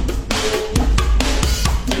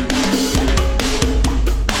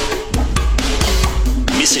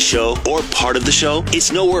show or part of the show?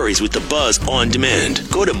 It's no worries with the Buzz On Demand.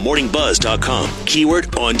 Go to morningbuzz.com,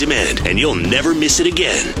 keyword on demand, and you'll never miss it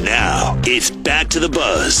again. Now, it's back to the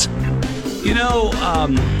Buzz. You know,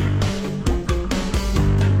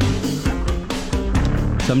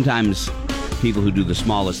 sometimes people who do the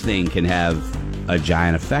smallest thing can have a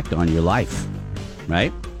giant effect on your life,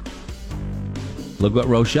 right? Look what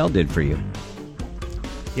Rochelle did for you.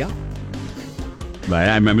 Yeah. Right,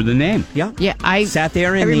 I remember the name. Yeah. Yeah, I sat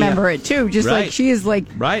there. I remember it too. Just Right. like she has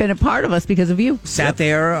been a part of us because of you. Sat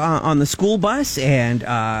there on the school bus, and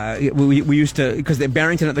we used to, because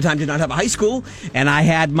Barrington at the time did not have a high school, and I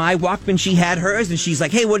had my Walkman, she had hers, and she's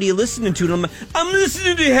like, "Hey, what are you listening to?" And I'm like, "I'm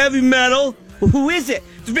listening to heavy metal." "Well, who is it?"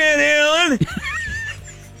 "It's Van Halen."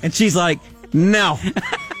 And she's like, "No."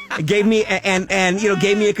 Gave me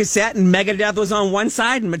gave me a cassette, and Megadeth was on one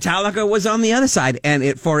side and Metallica was on the other side, and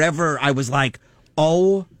it forever. I was like,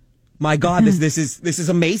 "Oh my God, this is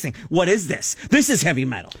amazing! What is this? This is heavy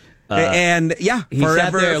metal." And yeah,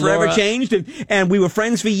 forever changed, and we were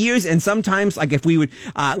friends for years. And sometimes, like if we would,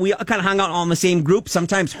 we kind of hung out on the same group.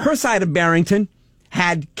 Sometimes her side of Barrington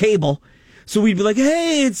had cable, so we'd be like,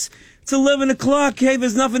 "Hey, it's 11 o'clock. Hey,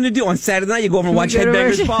 there's nothing to do." On Saturday night, you go over and watch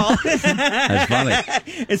Headbangers Ball. That's funny.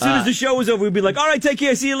 As soon as the show was over, we'd be like, "All right, take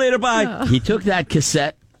care. See you later. Bye." He took that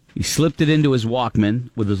cassette, he slipped it into his Walkman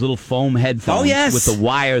with his little foam headphones with the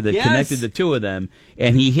wire that connected the two of them,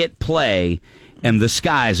 and he hit play, and the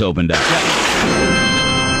skies opened up.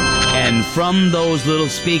 And from those little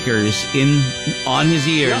speakers on his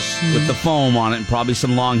ears with the foam on it and probably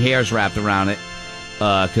some long hairs wrapped around it,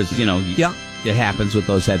 because, it happens with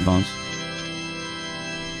those headphones,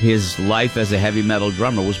 his life as a heavy metal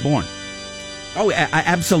drummer was born. Oh,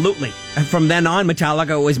 absolutely. From then on,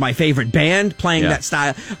 Metallica was my favorite band, playing that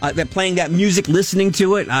style, playing that music, listening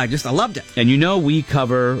to it. I loved it. And we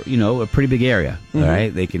cover, a pretty big area, all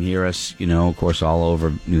right? They can hear us, of course, all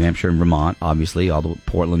over New Hampshire and Vermont, obviously, all the way to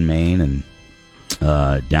Portland, Maine,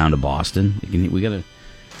 and down to Boston. We got a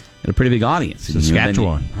pretty big audience.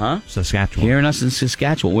 Saskatchewan. Saskatchewan. Hearing us in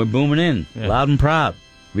Saskatchewan. We're booming in, loud and proud,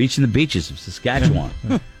 reaching the beaches of Saskatchewan,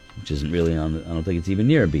 which isn't really I don't think it's even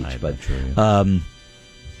near a beach.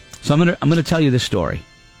 So I'm gonna tell you this story,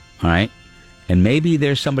 all right? And maybe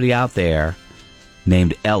there's somebody out there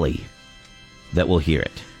named Ellie that will hear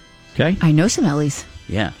it, okay? I know some Ellies.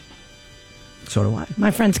 Yeah. So do I.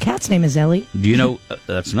 My friend's cat's name is Ellie. Do you know,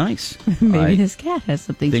 that's nice. Maybe his cat has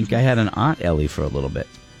something. I think I had an Aunt Ellie for a little bit.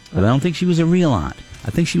 But I don't think she was a real aunt.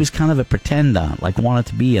 I think she was kind of a pretend aunt, like wanted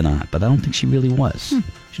to be an aunt, but I don't think she really was.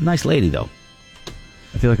 She's a nice lady, though.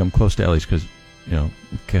 I feel like I'm close to Ellie's because,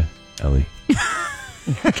 Ellie.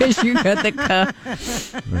 Because you got the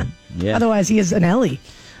Right. Yeah. Otherwise, he is an Ellie.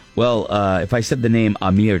 Well, if I said the name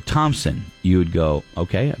Amir Thompson, you would go,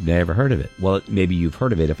 okay, I've never heard of it. Well, maybe you've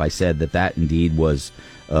heard of it if I said that indeed was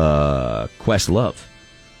Questlove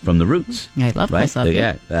from The Roots. I love Questlove.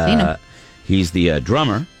 Yeah. He's the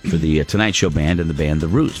drummer for the Tonight Show band and the band The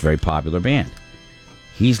Roots, very popular band.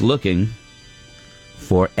 He's looking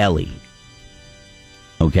for Ellie.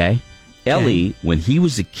 Okay? Ellie, when he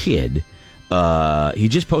was a kid, he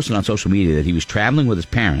just posted on social media that he was traveling with his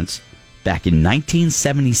parents back in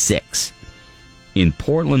 1976 in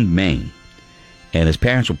Portland, Maine. And his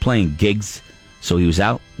parents were playing gigs, so he was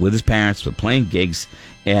out with his parents, playing gigs,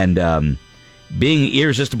 and being the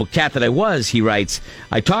irresistible cat that I was, he writes,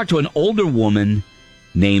 I talked to an older woman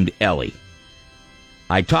named Ellie.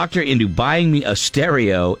 I talked her into buying me a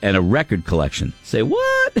stereo and a record collection. Say,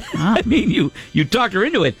 what? Wow. I mean, you talked her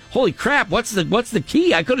into it. Holy crap, what's the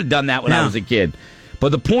key? I could have done that when I was a kid.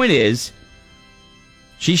 But the point is,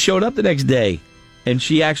 she showed up the next day, and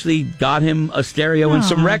she actually got him a stereo and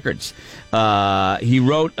some records. Ellie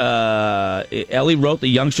wrote The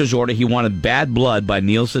Youngster's Order. He wanted Bad Blood by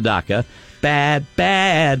Neil Sedaka. Bad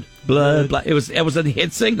blood. It was a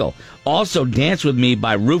hit single. Also, Dance With Me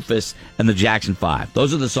by Rufus and the Jackson 5.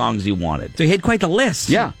 Those are the songs he wanted. So he had quite the list.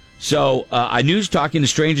 Yeah. So I knew talking to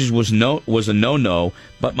strangers was a no-no,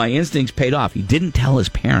 but my instincts paid off. He didn't tell his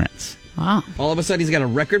parents. Wow. All of a sudden, he's got a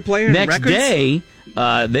record player? Next day,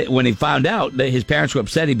 when he found out that his parents were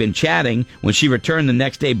upset, he'd been chatting. When she returned the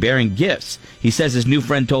next day bearing gifts, he says his new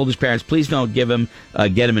friend told his parents, please don't get him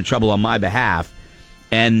in trouble on my behalf.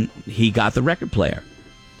 And he got the record player.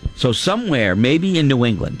 So somewhere, maybe in New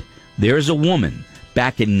England, there's a woman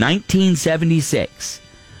back in 1976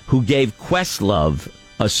 who gave Questlove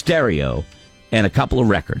a stereo and a couple of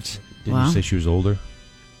records. Didn't you say she was older?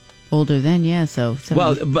 Older then, yeah. So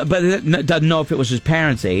well, but it doesn't know if it was his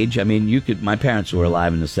parents' age. I mean, my parents were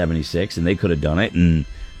alive in the '76, and they could have done it, and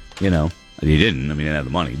he didn't. I mean, they didn't have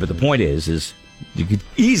the money. But the point is You could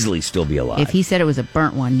easily still be alive. If he said it was a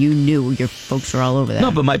burnt one, you knew your folks were all over that.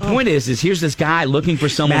 No, but my point is here's this guy looking for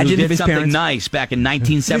someone Imagine who if did his something parents- nice back in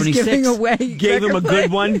 1976. He's giving away. Gave him a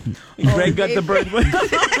good one. Greg got the bird one.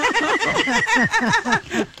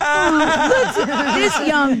 This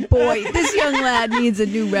young boy, this young lad needs a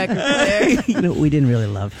new record player. No, we didn't really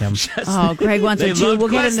love him. Oh, Greg wants They a two. love We'll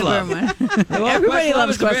get him the Questlove. burnt one. Everybody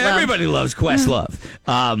loves Questlove. Everybody loves Questlove.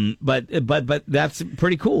 But that's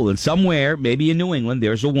pretty cool. And somewhere, maybe in New England,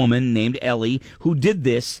 there's a woman named Ellie who did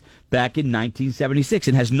this back in 1976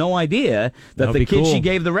 and has no idea that That'd the be kid she cool.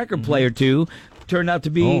 gave the record player to turned out to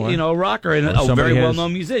be, a rocker and Or a somebody very has-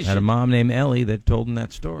 well-known musician. Had a mom named Ellie that told him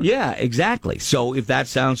that story. Yeah, exactly. So if that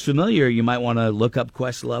sounds familiar, you might want to look up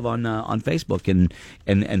Questlove on Facebook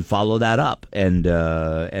and follow that up. And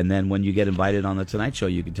then when you get invited on the Tonight Show,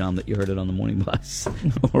 you can tell them that you heard it on the morning bus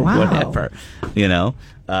or Wow. whatever. No,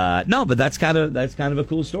 but that's kind of a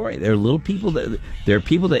cool story. There are people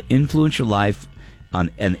that influence your life on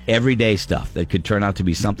and everyday stuff that could turn out to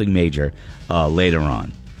be something major later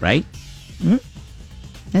on, right?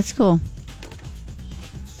 That's cool.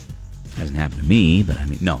 Hasn't happened to me, but I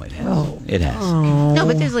mean, no, it has. It has. No,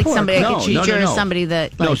 but there's like somebody, like No, a teacher, no. or somebody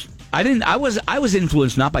that like. No, I didn't. I was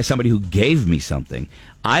influenced not by somebody who gave me something.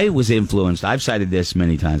 I was influenced. I've cited this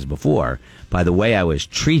many times before by the way I was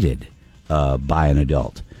treated by an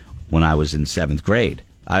adult when I was in 7th grade.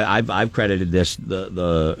 I've credited this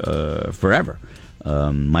forever.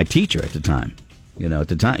 My teacher at the time,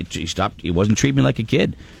 he wasn't treating me like a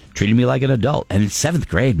kid, treated me like an adult. And in 7th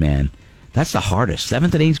grade, man, that's the hardest.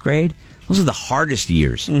 7th and 8th grade, those are the hardest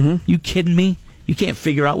years. Mm-hmm. You kidding me? You can't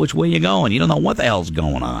figure out which way you're going. You don't know what the hell's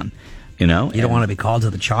going on. You don't want to be called to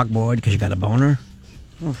the chalkboard because you got a boner?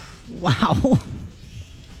 Wow.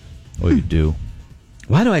 Oh, you do.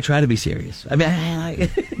 Why do I try to be serious? I mean,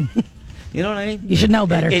 you know what I mean? You should know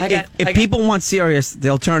better. If people want serious,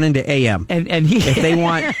 they'll turn into AM. And If they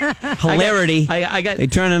want hilarity, I got they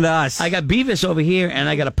turn into us. I got Beavis over here, and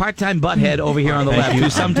I got a part-time butthead over here on the left who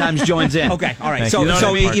sometimes joins in. Okay, all right. Thank So, you. You know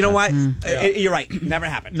so what I mean? you know what? You're right. Never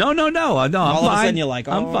happened. No, I'm All of a fine. sudden you're like,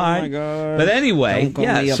 I'm oh, fine. my God. But anyway, Don't call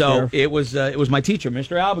me yeah. up So there. it was my teacher,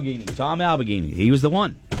 Mr. Alberghini, Tom Alberghini. He was the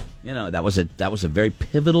one. That was a very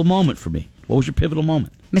pivotal moment for me. What was your pivotal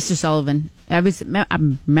moment? Mr. Sullivan. I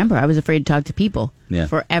remember I was afraid to talk to people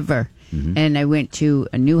forever. Mm-hmm. And I went to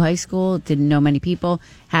a new high school, didn't know many people,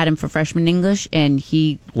 had him for freshman English, and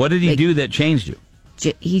he... What did he do that changed you?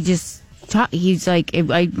 He just taught... He's like...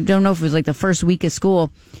 I don't know if it was like the first week of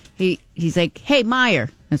school. He's like, hey, Meyer.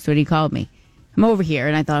 That's what he called me. I'm over here.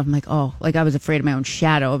 And I thought, I'm like, oh, like I was afraid of my own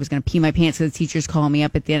shadow. I was going to pee my pants because the teacher's calling me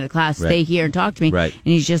up at the end of the class, stay here and talk to me. Right. And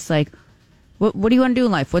he's just like, what do you want to do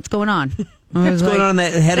in life? What's going on? What's going on in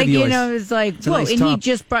that head of yours? It's like, It's a whoa. nice And top. he's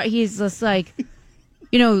just like,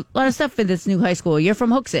 a lot of stuff in this new high school. You're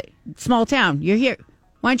from Hooksett, small town. You're here.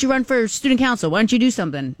 Why don't you run for student council? Why don't you do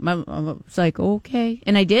something? I was like, okay.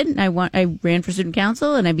 And I did. And I ran for student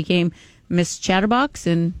council and I became Miss Chatterbox.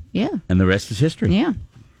 And yeah. And the rest is history. Yeah.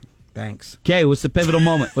 Thanks. Okay, what's the pivotal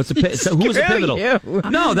moment? So who was the pivotal?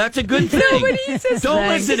 No, that's a good thing. Don't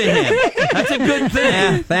listen to him. That's a good thing.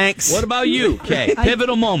 Yeah, thanks. What about you? Okay,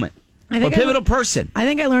 pivotal moment. Or pivotal person. I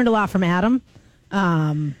think I learned a lot from Adam.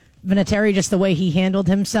 Vinatieri, just the way he handled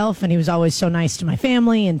himself, and he was always so nice to my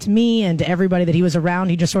family and to me and to everybody that he was around.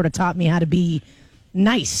 He just sort of taught me how to be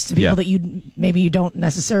nice to people that you don't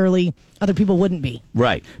necessarily, other people wouldn't be.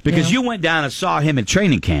 Right, because you went down and saw him in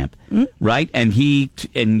training camp, right? And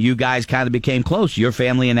you guys kind of became close. Your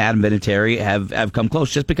family and Adam Vinatieri have come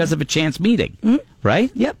close just because of a chance meeting,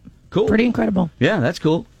 right? Yep. Cool. Pretty incredible. Yeah, that's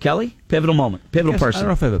cool. Kelly, pivotal moment, pivotal I person. don't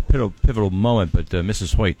know if I have a pivotal moment, but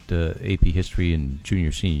Mrs. Hoyt, AP History in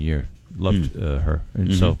senior year, loved her.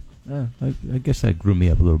 And so I guess that grew me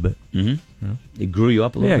up a little bit. Mm-hmm. It grew you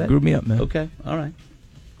up a little bit? Yeah, it grew me up, man. Okay, all right.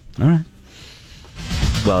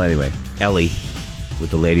 Well, anyway, Ellie,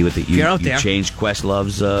 with the lady with the... You're out you there. changed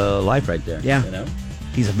Questlove's life right there. Yeah.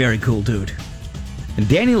 He's a very cool dude. And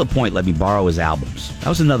Danny LaPointe let me borrow his albums. That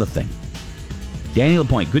was another thing. Danny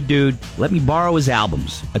LaPointe, good dude, let me borrow his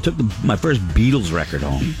albums. I took my first Beatles record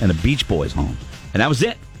home and the Beach Boys home. And that was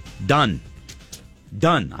it. Done.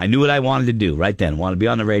 I knew what I wanted to do right then. I wanted to be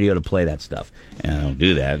on the radio to play that stuff. And I don't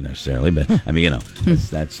do that necessarily, but I mean,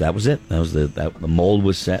 that was it. That was the mold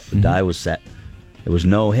was set, the die was set. There was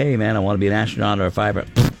no, hey man, I want to be an astronaut or a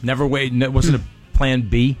firefighter. Never wait. Wasn't a plan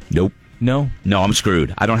B? Nope. No? No, I'm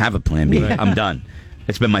screwed. I don't have a plan B. I'm done.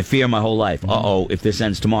 It's been my fear my whole life. If this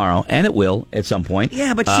ends tomorrow, and it will at some point.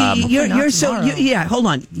 Yeah, but see, you're so... hold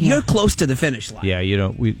on. Yeah. You're close to the finish line. Yeah, you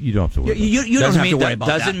don't have to worry. You don't have to worry about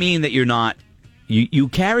that. Doesn't mean that you're not... You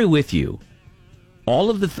carry with you all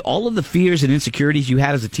of the fears and insecurities you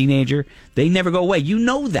had as a teenager, they never go away. You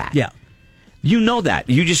know that. Yeah. You know that.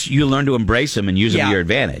 You learn to embrace them and use them to your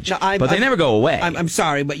advantage. No, but they never go away. I'm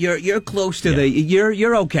sorry, but you're close to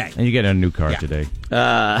you're okay. And you get a new car today.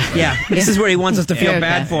 Yeah, this is where he wants us to feel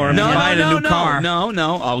bad for him. No, buying a new car. No.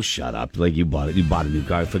 Oh, shut up! Like you bought it. You bought a new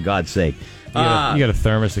car, for God's sake. You got a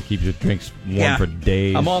thermos that keeps your drinks warm for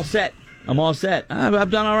days. I'm all set.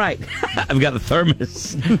 I've done all right. I've got a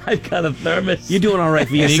thermos. You're doing all right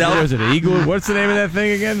for yourself. Is it an Igloo? What's the name of that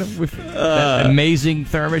thing again? That amazing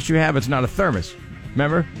thermos you have. It's not a thermos.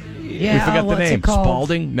 Remember? Yeah, we forgot the what's name. it called?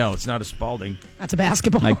 Spalding? No, it's not a Spalding. That's a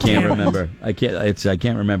basketball. I can't remember. I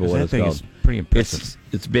can't remember what That it's thing called. is pretty impressive.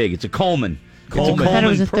 It's big. It's a Coleman. Coleman. It's a I thought it Coleman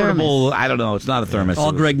was a portable. I don't know. It's not a thermos.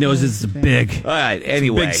 All Greg knows is it's big. All right.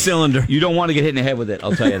 Anyway, big cylinder. You don't want to get hit in the head with it.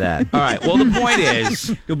 I'll tell you that. All right. Well, the point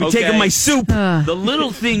is, You'll be taking my soup. The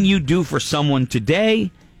little thing you do for someone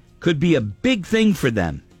today could be a big thing for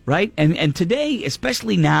them, right? And today,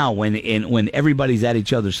 especially now, when everybody's at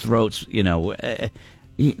each other's throats, that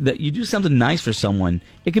you do something nice for someone,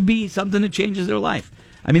 it could be something that changes their life.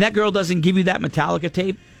 I mean, that girl doesn't give you that Metallica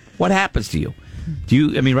tape. What happens to you?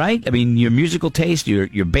 Right? I mean, your musical taste,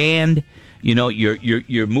 your band,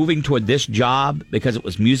 you're moving toward this job because it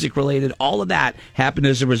was music related. All of that happened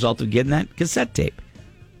as a result of getting that cassette tape.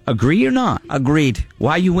 Agree or not? Agreed.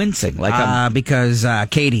 Why are you wincing? Because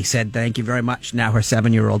Katie said thank you very much. Now her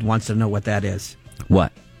 7-year-old wants to know what that is.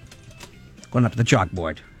 What? Going up to the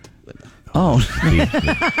chalkboard. Oh.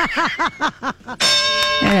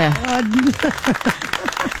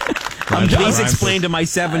 Please explain to my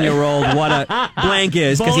 7-year-old what a blank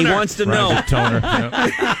is, because he wants to know. Toner.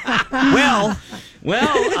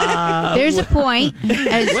 Well, There's a point in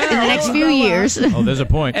the next few years. Oh, there's a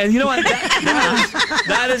point. and you know what?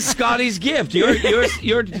 That is Scotty's gift.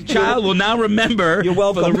 Your child will now remember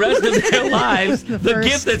for the rest of their lives the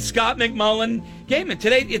gift that Scott McMullen gave me.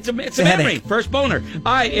 Today, it's a memory. headache. First boner.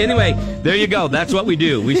 All right, anyway, there you go. That's what we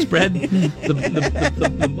do. We spread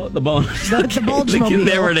the bonus. The bulge-mobile.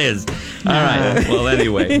 There it is. All right. Well,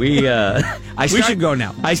 anyway, we should go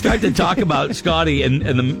now. I start to talk about Scotty and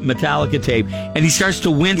the Metallica tape, and he starts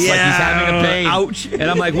to wince like he's having a pain. Ouch. And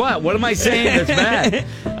I'm like, what? What am I saying that's bad?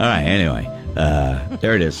 All right, anyway.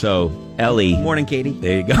 There it is. So, Ellie. Morning, Katie.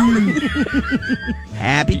 There you go.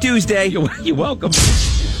 Happy Tuesday. You're welcome.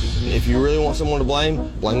 If you really want someone to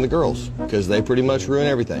blame the girls, because they pretty much ruin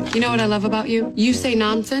everything. You know what I love about you? You say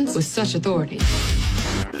nonsense with such authority.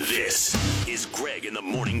 This is Greg in the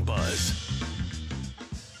Morning Buzz.